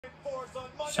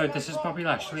So this is Bobby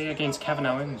Lashley against Kevin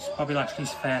Owens. Bobby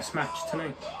Lashley's first match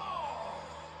tonight.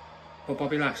 But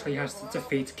Bobby Lashley has to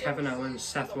defeat Kevin Owens,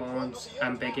 Seth Rollins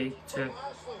and Big E to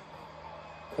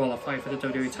qualify for the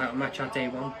WWE title match at day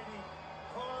one.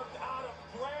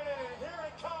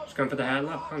 Just going for the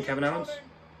headlock on Kevin Owens.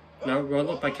 No, roll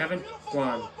up by Kevin.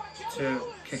 1, 2,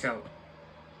 kick out.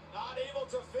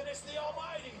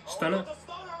 Stunner.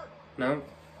 No.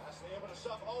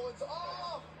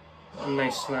 A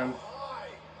nice slam.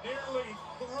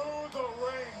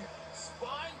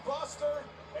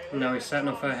 No, he's setting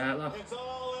up for a headlock. It's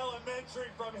all elementary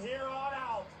from here on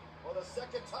out. For the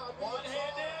second time, one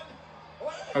hand in.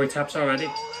 Oh, he taps already.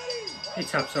 He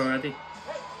taps already.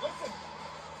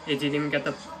 He didn't even get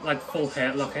the full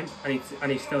headlock in,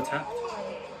 and he still tapped.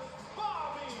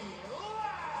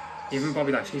 Even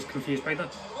Bobby Lashley's confused by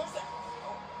that.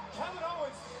 Kevin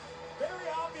Owens very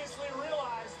obviously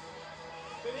realized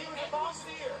that he was about to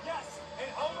steer. Yes,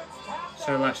 and Owens tapped.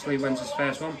 So Lashley wins his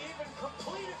first one.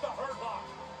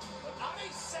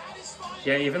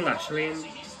 Yeah, even Lashley's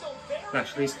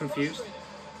confused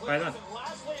by that.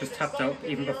 Just tapped out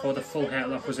even before the full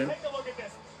headlock was in. Take a look at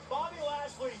this. Bobby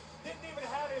Lashley didn't even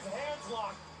have his hands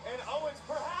locked, and Owens,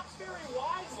 perhaps very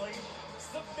wisely,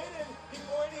 submitted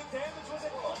before any damage was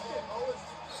inflicted.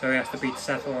 So he has to beat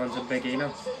Seth Rollins and Big E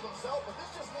now.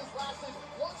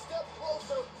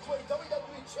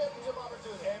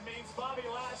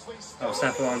 Oh,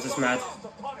 Seth Rollins is mad.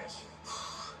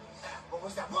 What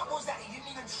was that? What was that? He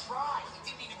didn't even try. He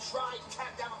didn't even try. He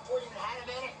tapped down before he even had him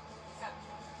in it.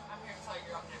 I'm here to tell you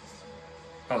you're up next.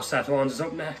 Oh, Seth Rollins is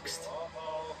up next.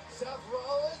 Seth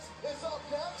Rollins is up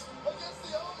next against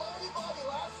the almighty Bobby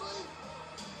Lashley.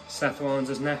 Seth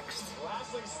Rollins is next.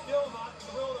 Lashley's still not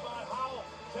thrilled about how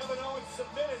Kevin Owens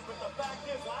submitted, but the fact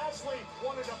is Lashley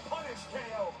wanted to punish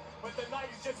KO, but the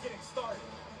night is just getting started.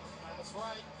 That's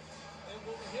right. And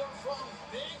we'll hear from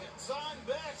Big Time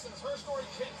Bex as her story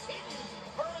continues.